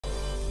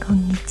こ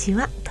んにち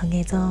は、ト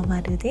ゲゾウマ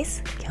ルで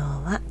す。今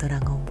日はドラ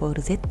ゴンボー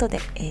ル Z で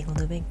英語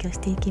の勉強し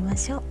ていきま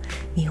しょ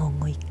う。日本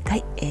語1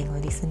回、英語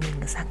リスニン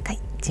グ3回、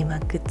字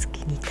幕付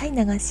き2回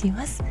流し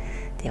ます。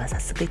では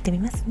早速いってみ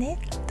ますね。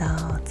どう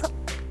ぞ。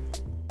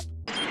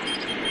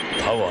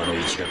パワーの位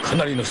置がか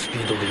なりのスピ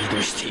ードで移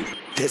動している。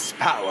 This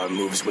power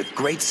moves with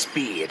great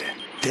speed.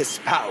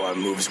 This power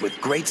moves with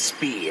great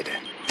speed.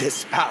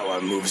 This power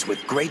moves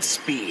with great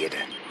speed.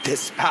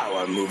 This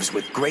power moves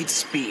with great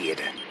speed.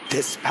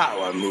 This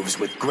power moves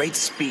with great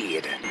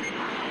speed.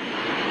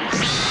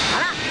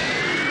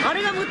 あ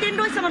れが無天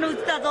老師様の撃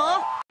つだ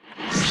ぞ。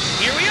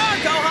 Here we are,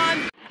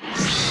 Gohan!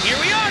 Here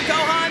we are,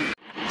 Gohan!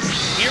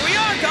 Here we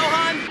are,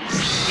 Gohan!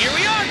 Here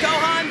we are,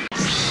 Gohan!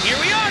 Here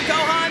we are,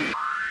 Gohan!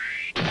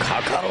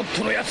 カカロッ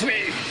トのやつめ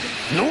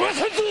逃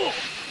さんぞ。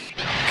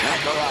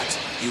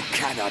 Kakarot, you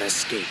cannot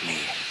escape me.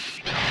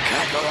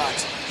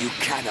 Kakarot, you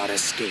cannot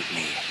escape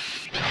me.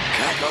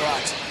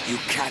 Kakarot, you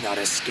cannot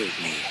escape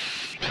me.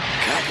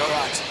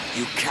 Kakarot,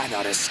 you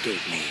cannot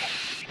escape me.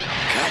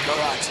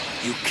 Kakarot,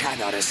 you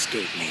cannot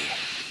escape me.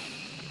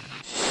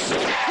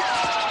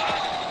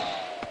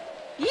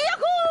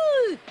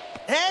 Yahoo!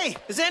 Hey,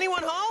 is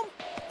anyone home?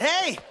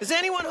 Hey, is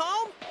anyone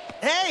home?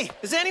 Hey,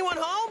 is anyone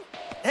home?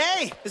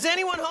 Hey, is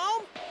anyone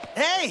home?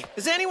 Hey,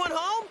 is anyone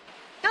home?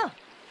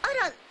 あ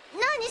ら、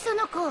何そ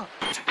の子。 Goku!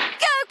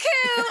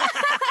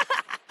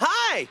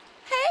 Hi!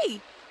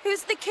 Hey,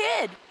 who's the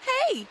kid?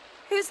 Hey,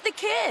 who's the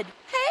kid?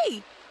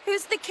 Hey,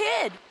 who's the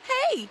kid?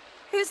 Hey,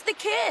 who's the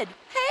kid?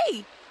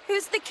 Hey,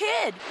 who's the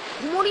kid?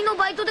 森の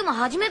バイトでも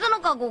始めたの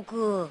か、悟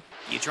空。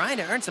 You trying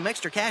to earn some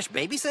extra cash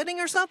babysitting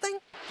or something?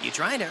 You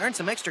trying to earn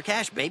some extra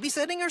cash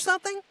babysitting or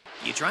something?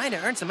 You trying to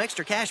earn some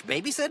extra cash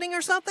babysitting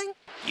or something?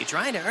 You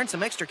trying to earn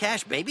some extra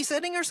cash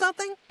babysitting or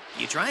something?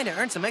 You trying to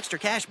earn some extra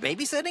cash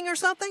babysitting or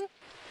something?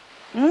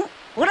 ん？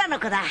オラの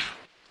子だ。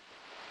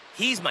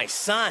 He's my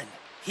son.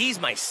 He's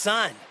my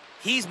son.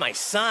 He's my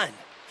son.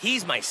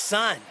 He's my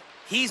son.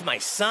 He's my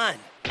son.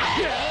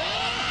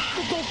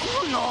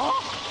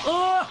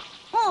 あ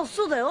あ、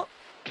そうだよ。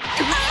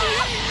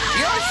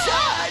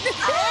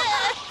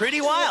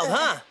 Pretty wild,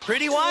 huh?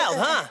 Pretty wild,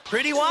 huh?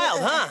 Pretty wild,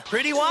 huh?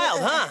 Pretty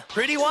wild, huh?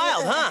 Pretty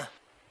wild, huh?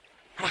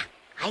 ほら、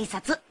挨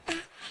拶。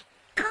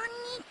こん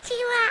にち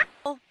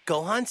は。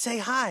 Gohan, say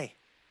hi.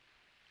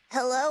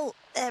 Hello,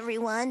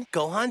 everyone.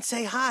 Gohan,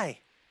 say hi.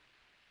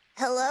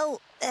 Hello,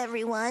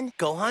 everyone.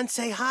 Gohan,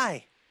 say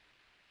hi.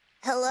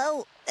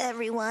 Hello,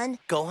 everyone.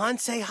 Gohan,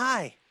 say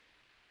hi.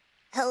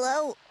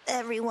 Hello,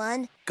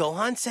 everyone.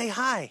 Gohan, say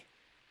hi.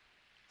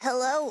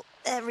 Hello,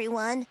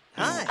 everyone.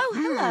 Hi. Oh,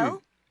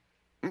 hello.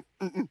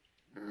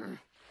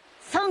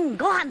 孫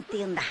悟飯って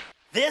言うんだ。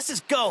 This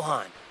is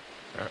Gohan.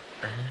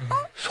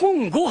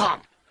 孫悟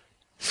飯。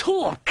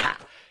そうか。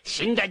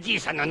死んだじい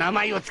さんの名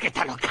前をつけ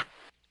たのか。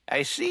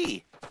 I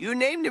see. You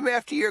named him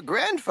after your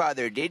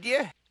grandfather, did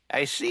you?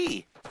 I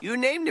see. You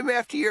named him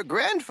after your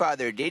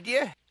grandfather, did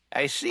you?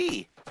 I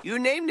see. You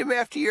named him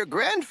after your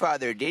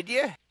grandfather, did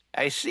you?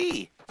 I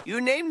see.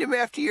 You named him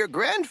after your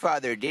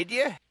grandfather, did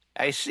you?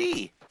 I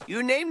see.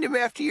 You named him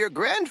after your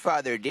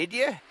grandfather, did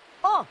you?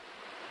 お、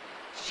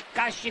し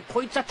かし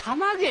こいつはた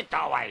まげ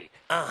たわい。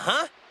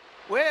 Uh-huh.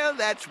 Well,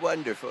 that's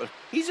wonderful.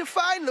 He's a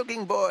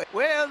fine-looking boy.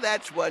 Well,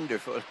 that's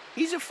wonderful.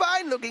 He's a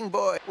fine-looking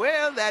boy.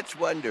 Well, that's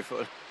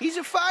wonderful. He's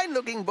a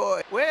fine-looking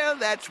boy. Well,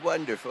 that's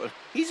wonderful.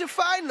 He's a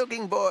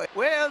fine-looking boy.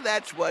 Well,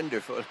 that's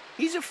wonderful.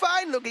 He's a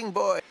fine-looking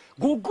boy.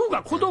 悟空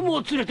が子供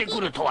を連れて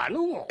くるとは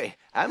の。 Hey,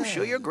 I'm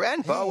sure your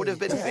grandpa would have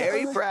been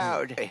very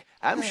proud. Hey,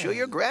 I'm sure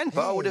your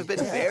grandpa would have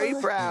been very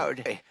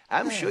proud. Hey,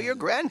 I'm sure your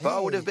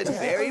grandpa would have been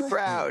very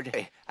proud.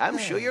 Hey, I'm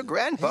sure your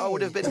grandpa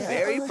would have been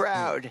very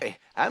proud. Hey,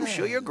 I'm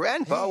sure your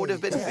grandpa would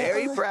have been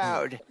very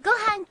proud. ご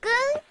はんくん、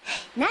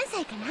何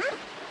歳かな？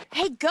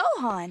 Hey,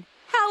 Gohan,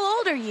 how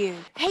old are you?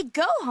 Hey,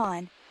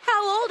 Gohan,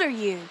 how old are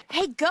you?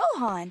 Hey,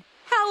 Gohan,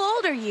 how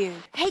old are you?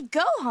 Hey,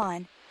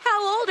 Gohan,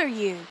 how old are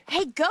you?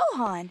 Hey,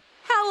 Gohan,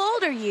 how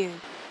old are you?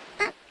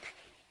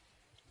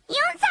 4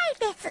歳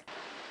です。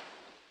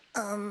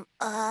4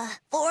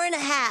 and a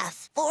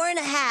half, 4 and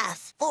a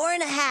half, 4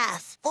 and a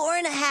half, 4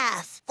 and a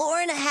half,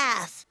 4 and a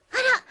half. あ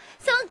ら、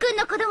孫くん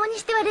の子供に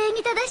しては礼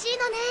儀正しい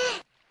のね。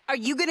 Are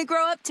you gonna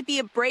grow up to be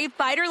a brave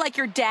fighter like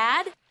your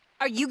dad?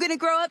 Are you gonna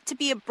grow up to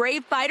be a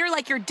brave fighter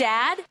like your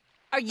dad?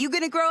 Are you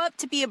gonna grow up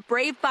to be a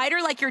brave fighter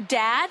like your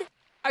dad?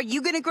 Are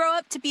you gonna grow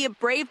up to be a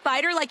brave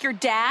fighter like your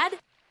dad?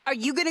 Are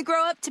you gonna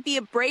grow up to be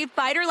a brave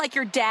fighter like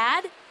your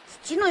dad?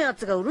 父のや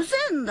つがうるせ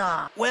えん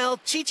だ。 Well,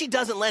 Chi-Chi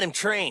doesn't let him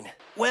train.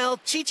 Well,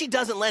 Chi-Chi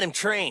doesn't let him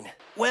train.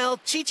 Well,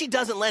 Chi-Chi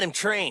doesn't let him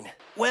train.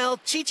 Well,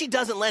 Chi-Chi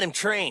doesn't let him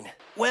train.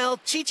 Well,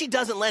 Chi-Chi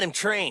doesn't let him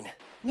train.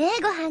 ね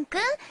え、ごはんく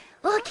ん、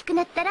大きく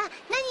なったら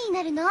何に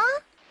なるの？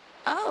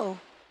 Oh,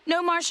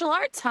 no martial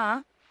arts,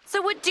 huh?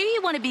 So what do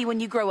you want to be when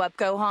you grow up,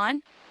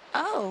 Gohan?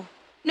 Oh,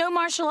 no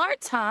martial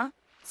arts, huh?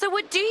 So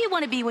what do you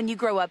want to be when you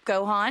grow up,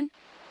 Gohan?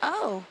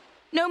 Oh,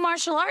 no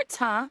martial arts,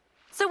 huh?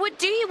 So what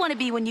do you want to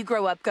be when you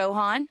grow up,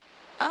 Gohan?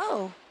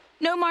 Oh,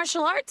 no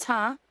martial arts,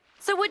 huh?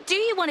 So what do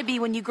you want to be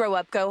when you grow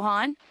up,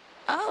 Gohan?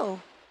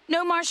 Oh,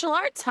 no martial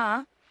arts,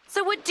 huh?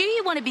 So what do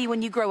you want to be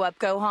when you grow up,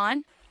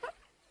 Gohan?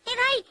 偉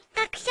い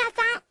学者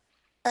さ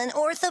ん。 An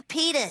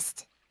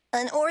orthopedist.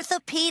 An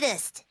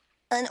orthopedist.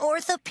 An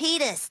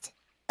orthopedist.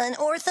 An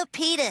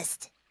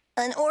orthopedist.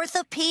 An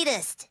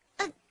orthopedist.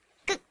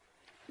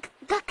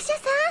 学者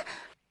さ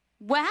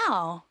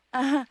Wow.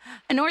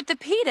 An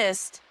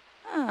orthopedist.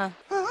 ん？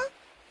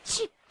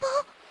尻尾？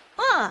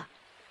ああ。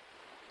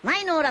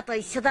前のオラと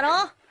一緒だ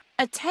ろ？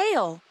 A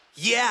tail.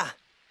 Yeah.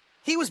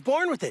 He was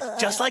born with it,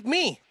 just like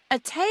me. A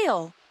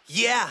tail.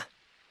 Yeah.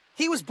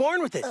 He was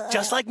born with it,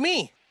 just like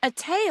me. A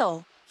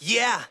tail.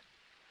 Yeah.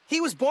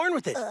 He was born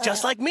with it,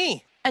 just like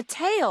me. A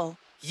tail.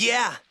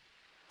 Yeah.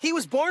 He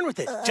was born with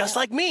it, just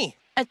like me.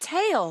 A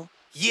tail.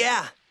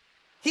 Yeah.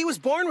 He was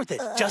born with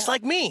it, just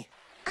like me.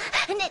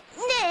 ね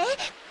え、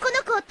こ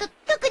の子と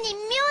特に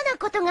妙な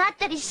ことがあっ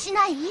たりし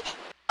ない？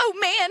 Oh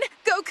man,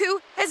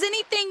 Goku, has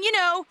anything,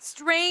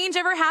 strange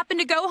ever happened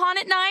to Gohan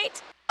at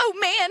night? Oh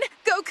man,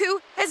 Goku,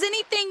 has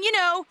anything,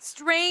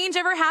 strange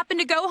ever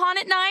happened to Gohan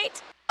at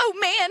night? Oh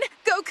man,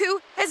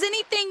 Goku, has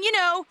anything,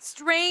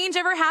 strange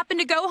ever happened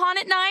to Gohan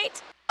at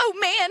night? Oh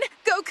man,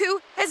 Goku,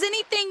 has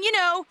anything,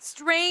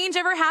 strange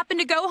ever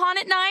happened to Gohan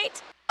at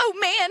night? Oh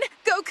man,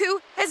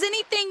 Goku, has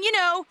anything,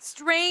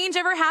 strange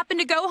ever happened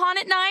to Gohan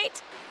at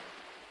night?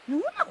 妙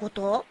なこ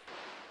と？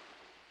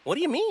 What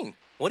do you mean?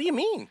 What do you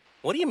mean?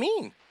 What do you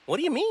mean? What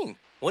do you mean?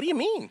 What do you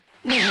mean?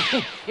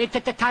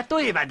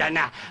 例えばだ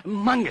な、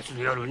満月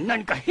の夜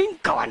何か変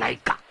化はない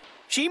か？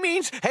 She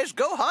means, has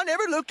Gohan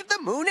ever looked at the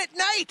moon at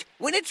night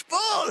when it's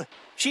full?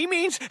 She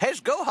means, has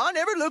Gohan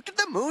ever looked at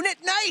the moon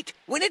at night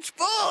when it's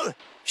full?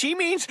 She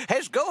means,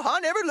 has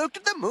Gohan ever looked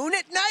at the moon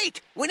at night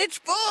when it's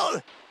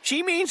full?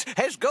 She means,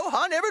 has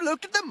Gohan ever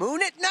looked at the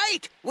moon at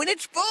night when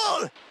it's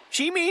full?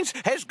 She means,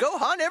 has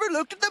Gohan ever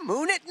looked at the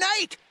moon at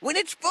night when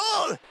it's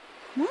full?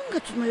 満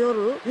月の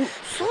夜？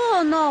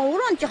そうな、オ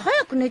ランチ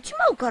早く寝ち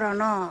まうから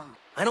な。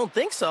 I don't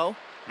think so.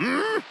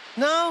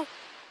 No.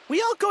 We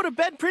all go to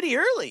bed pretty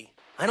early.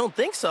 I don't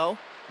think so.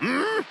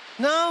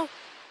 No.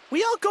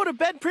 We all go to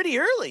bed pretty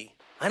early.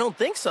 I don't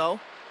think so.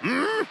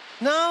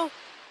 No.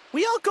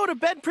 We all go to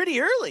bed pretty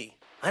early.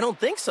 I don't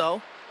think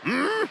so.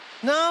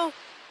 No.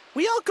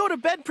 We all go to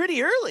bed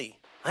pretty early.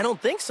 I don't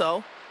think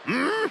so.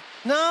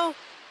 No.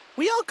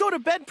 We all go to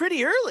bed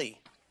pretty early.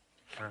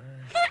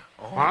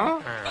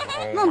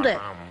 なんで？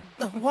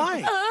 Why?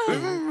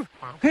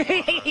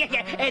 いやい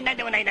や、なん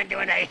でもないなんで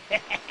もない。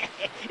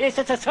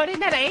それ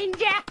ならええん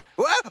じゃ。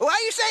Why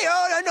you say,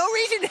 oh, no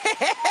reason?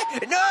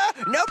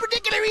 no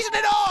particular reason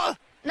at all.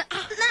 なあ、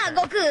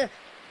悟空。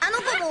あの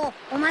子も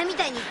お前み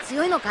たいに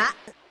強いのか？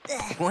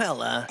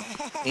 Well,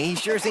 he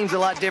sure seems a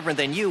lot different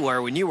than you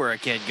were when you were a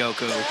kid,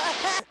 Goku.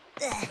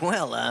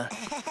 Well,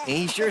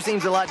 he sure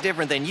seems a lot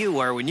different than you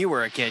were when you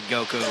were a kid,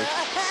 Goku.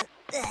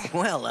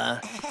 Well,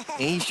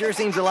 he sure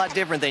seems a lot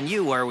different than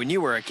you were when you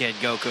were a kid,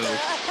 Goku.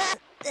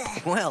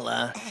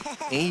 Well,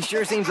 he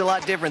sure seems a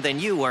lot different than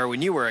you were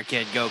when you were a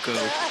kid, Goku.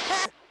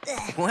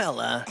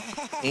 Well,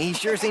 he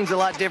sure seems a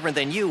lot different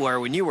than you were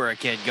when you were a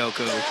kid,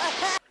 Goku.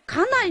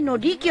 かなりの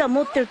力は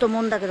持ってると思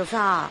うんだけど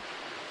さ、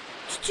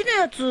父の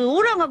やつ、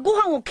オラがご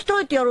飯を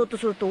鍛えてやろうと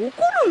すると怒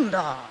るん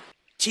だ。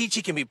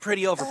Chi-Chi can be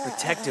pretty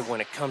overprotective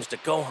when it comes to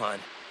Gohan.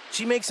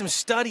 She makes him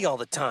study all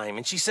the time,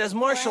 and she says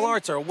martial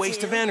arts are a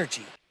waste of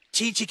energy.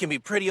 Chi-Chi can be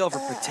pretty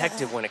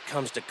overprotective when it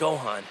comes to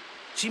Gohan.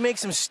 She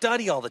makes him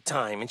study all the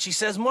time, and she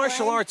says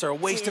martial arts are a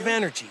waste of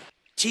energy.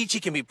 Chi-Chi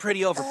can be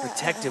pretty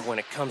overprotective when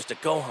it comes to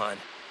Gohan.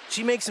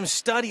 She makes him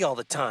study all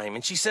the time,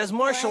 and she says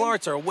martial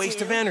arts are a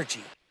waste of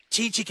energy.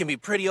 Chi-Chi can be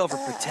pretty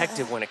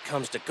overprotective when it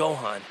comes to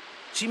Gohan.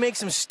 She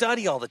makes him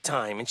study all the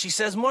time, and she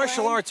says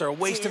martial arts are a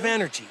waste of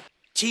energy.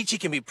 Chi-Chi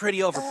can be pretty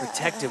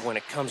overprotective when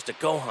it comes to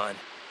Gohan.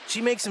 She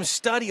makes him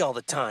study all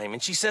the time,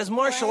 and she says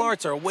martial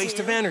arts are a waste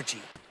of energy.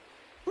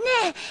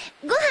 ねえ、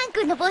ごはん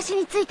くんの帽子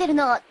についてる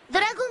の、ド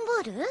ラゴ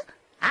ンボール？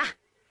あ、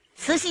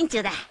通信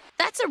中だ。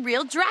That's a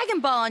real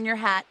Dragon Ball on your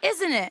hat,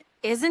 isn't it?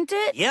 Isn't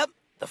it? Yep,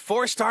 the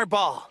 4-star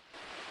ball.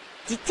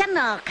 じっちゃん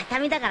の形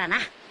見だからな。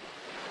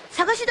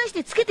探し出し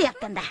てつけてやっ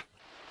たんだ。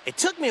It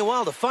took me a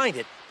while to find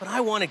it, but I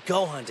wanted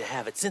Gohan to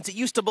have it since it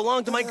used to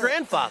belong to my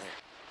grandfather.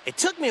 It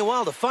took me a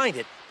while to find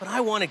it, but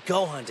I wanted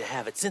Gohan to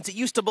have it since it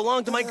used to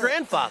belong to my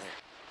grandfather.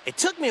 It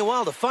took me a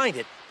while to find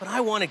it, but I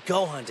wanted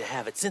Gohan to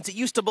have it since it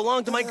used to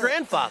belong to my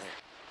grandfather.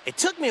 It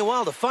took me a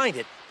while to find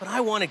it, but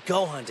I wanted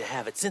Gohan to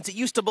have it since it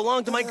used to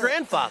belong to my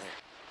grandfather.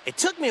 It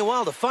took me a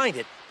while to find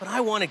it, but I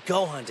wanted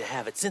Gohan to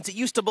have it since it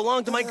used to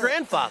belong to my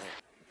grandfather.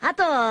 あ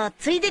と、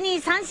ついでに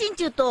三神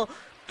柱と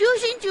竜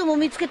神柱も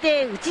見つけ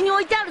てうちに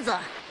置いてあるぞ。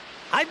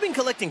I've been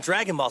collecting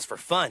Dragon Balls for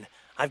fun.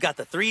 I've got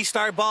the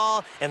 3-star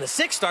ball and the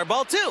 6-star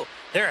ball too.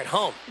 They're at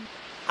home.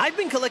 I've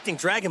been collecting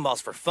Dragon Balls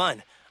for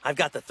fun. I've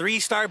got the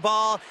 3-star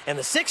ball and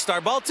the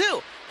 6-star ball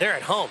too. They're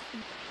at home.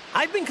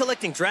 I've been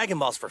collecting Dragon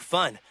Balls for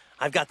fun.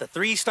 I've got the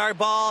 3-star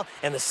ball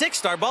and the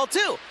 6-star ball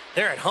too.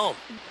 They're at home.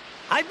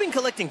 I've been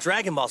collecting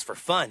Dragon Balls for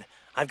fun.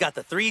 I've got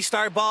the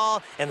 3-star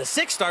ball and the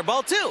 6-star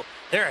ball too.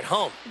 They're at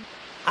home.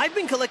 I've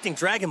been collecting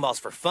Dragon Balls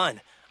for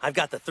fun. I've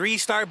got the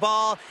 3-star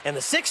ball and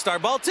the 6-star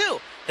ball too.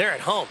 They're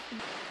at home.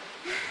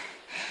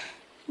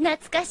 懐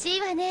かし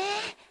いわね。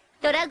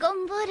ドラゴ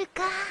ンボール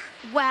か。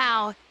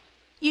 Wow.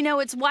 You know,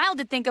 it's wild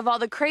to think of all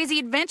the crazy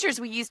adventures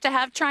we used to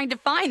have trying to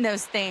find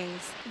those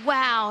things.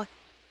 Wow.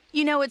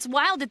 You know, it's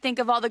wild to think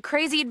of all the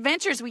crazy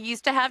adventures we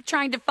used to have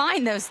trying to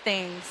find those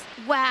things.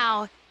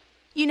 Wow.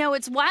 You know,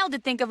 it's wild to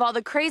think of all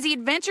the crazy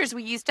adventures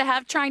we used to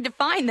have trying to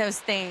find those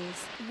things.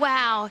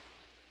 Wow.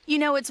 You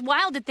know, it's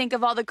wild to think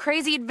of all the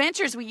crazy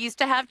adventures we used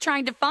to have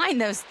trying to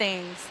find those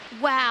things.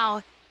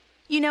 Wow.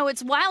 You know,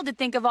 it's wild to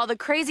think of all the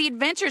crazy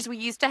adventures we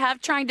used to have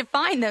trying to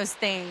find those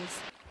things.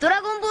 ドラ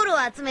ゴンボールを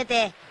集め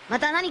てま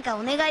た何か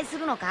お願いす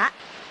るのか？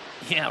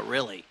 Yeah,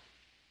 really.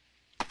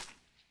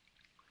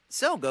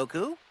 So,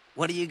 Goku,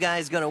 what are you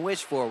guys gonna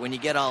wish for when you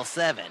get all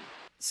 7?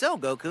 So,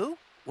 Goku,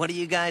 what are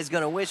you guys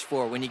gonna wish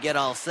for when you get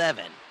all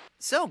 7?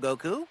 So,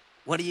 Goku,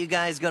 what are you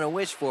guys gonna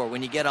wish for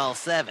when you get all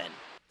 7?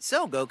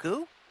 So,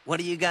 Goku, what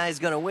are you guys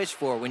gonna wish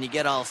for when you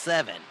get all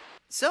 7?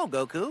 So,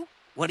 Goku,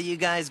 what are you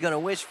guys gonna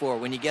wish for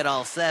when you get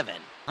all 7?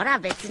 ほら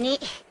別に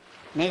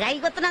願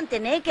い事なんて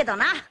ねえけど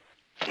な。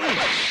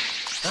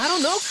I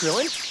don't know,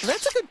 Krillin.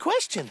 That's a good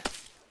question.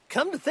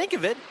 Come to think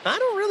of it, I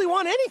don't really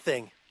want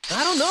anything.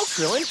 I don't know,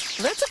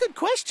 Krillin. That's a good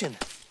question.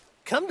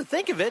 Come to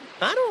think of it,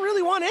 I don't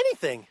really want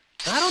anything.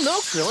 I don't know,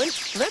 Krillin.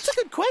 That's a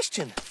good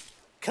question.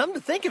 Come to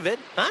think of it,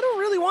 I don't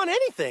really want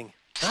anything.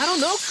 I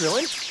don't know,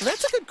 Krillin.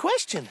 That's a good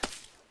question.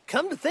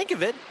 Come to think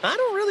of it, I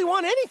don't really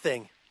want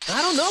anything.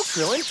 I don't know,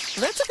 Krillin.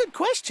 That's a good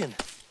question.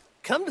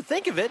 Come to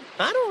think of it,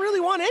 I don't really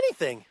want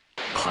anything.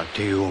 家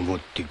庭を持っ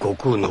て悟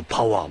空の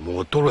パワー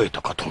も衰え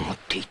たかと思っ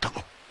ていた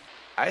が。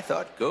I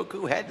thought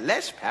Goku had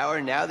less power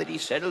now that he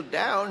settled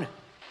down.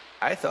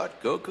 I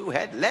thought Goku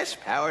had less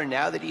power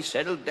now that he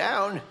settled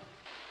down.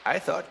 I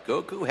thought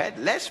Goku had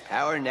less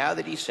power now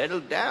that he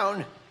settled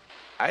down.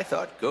 I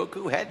thought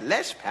Goku had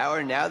less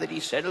power now that he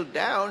settled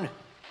down.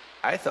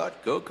 I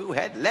thought Goku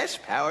had less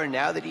power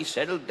now that he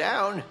settled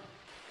down.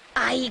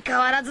 相変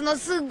わらずの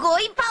すご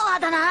いパワー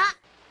だな。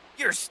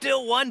 You're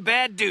still one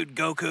bad dude,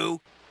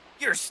 Goku.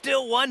 You're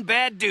still one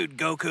bad dude,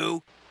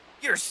 Goku.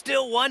 You're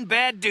still one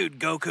bad dude,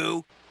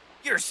 Goku.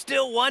 You're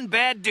still one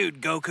bad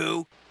dude,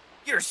 Goku.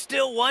 You're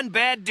still one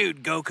bad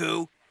dude,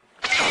 Goku.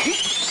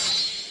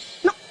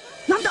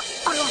 なんだ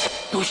あれは。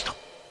どうした？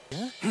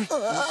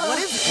 What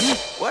is it?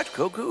 What,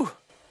 Goku?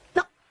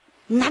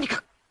 何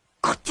か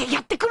こっちへ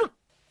やってくる。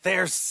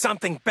 There's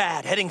something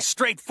bad heading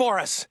straight for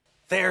us.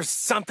 There's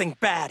something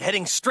bad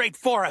heading straight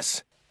for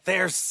us.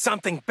 There's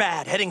something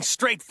bad heading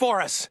straight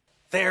for us.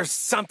 There's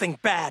something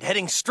bad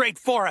heading straight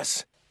for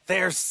us.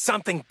 There's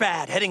something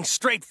bad heading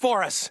straight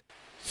for us.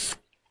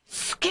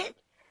 す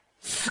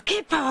げ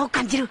えパワーを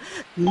感じる。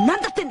な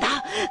んだってん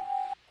だ。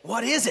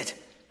 What is it?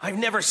 I've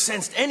never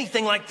sensed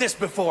anything like this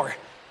before.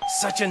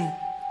 Such an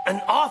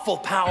awful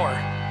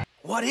power.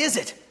 What is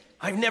it?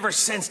 I've never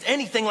sensed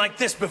anything like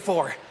this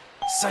before.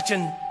 Such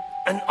an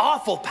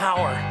awful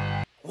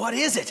power. What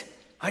is it?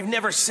 I've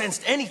never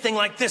sensed anything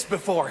like this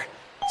before.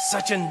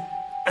 Such an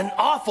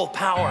awful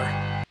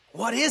power.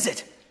 What is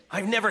it?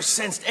 I've never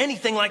sensed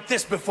anything like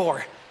this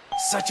before.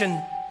 Such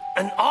an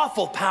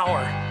awful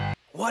power.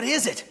 What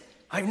is it?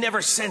 I've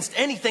never sensed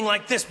anything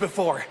like this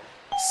before.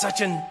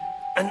 Such an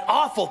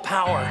awful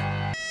power.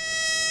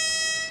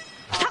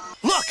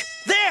 Look!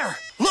 There!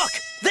 Look!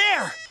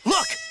 There!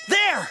 Look!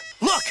 There!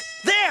 Look!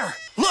 There!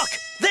 Look!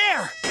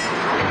 There!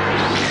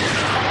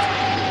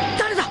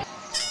 誰だ。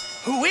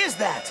 Who is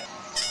that?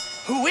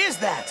 Who is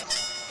that?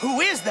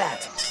 Who is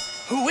that?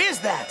 Who is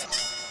that?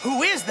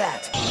 Who is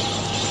that?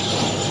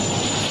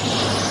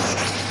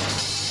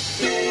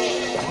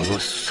 この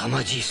凄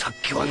まじい殺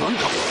気は何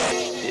だ？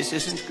 This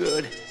isn't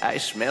good. I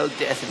smell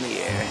death in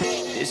the air.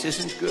 This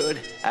isn't good.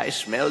 I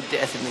smell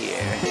death in the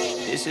air.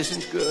 This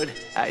isn't good.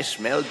 I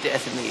smell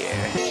death in the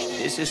air.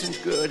 This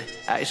isn't good.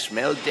 I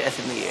smell death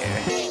in the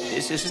air.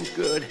 This isn't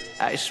good.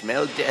 I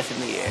smell death in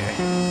the air.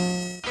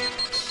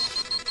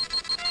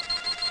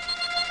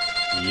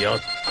 やっ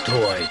と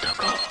会えた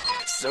か。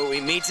 So we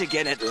meet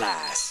again at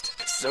last.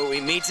 So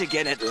we meet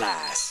again at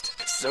last.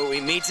 So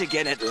we meet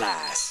again at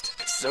last.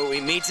 So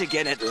we meet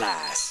again at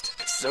last.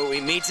 So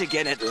we meet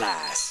again at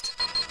last.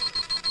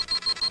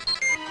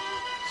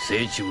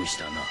 成長し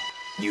たな。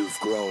 You've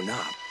grown up.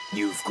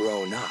 You've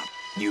grown up.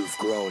 You've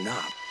grown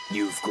up.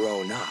 You've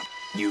grown up.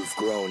 You've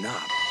grown up.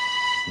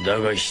 だ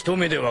が一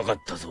目で分かっ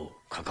たぞ、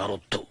カカロ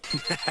ット。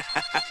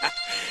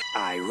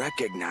I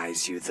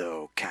recognize you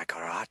though,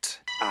 Kakarot.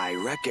 I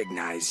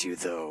recognize you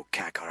though,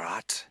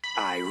 Kakarot.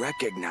 I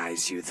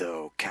recognize you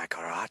though,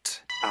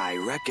 Kakarot. I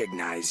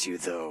recognize you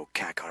though,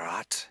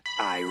 Kakarot.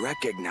 I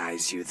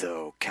recognize you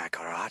though,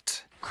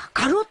 Kakarot. カ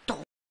カロット。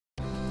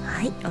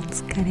はい、お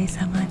疲れ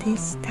様で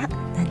した。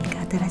何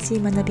か新し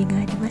い学びが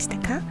ありました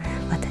か？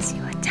私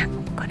はちゃ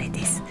んこれ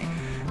です。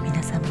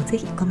皆さんもぜ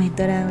ひコメン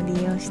ト欄を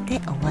利用して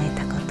覚え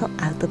たこ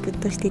とアウトプッ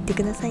トしていって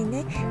ください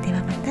ね。で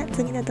はまた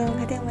次の動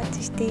画でお待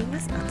ちしていま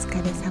す。お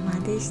疲れ様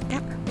でし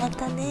た。ま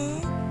た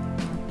ね。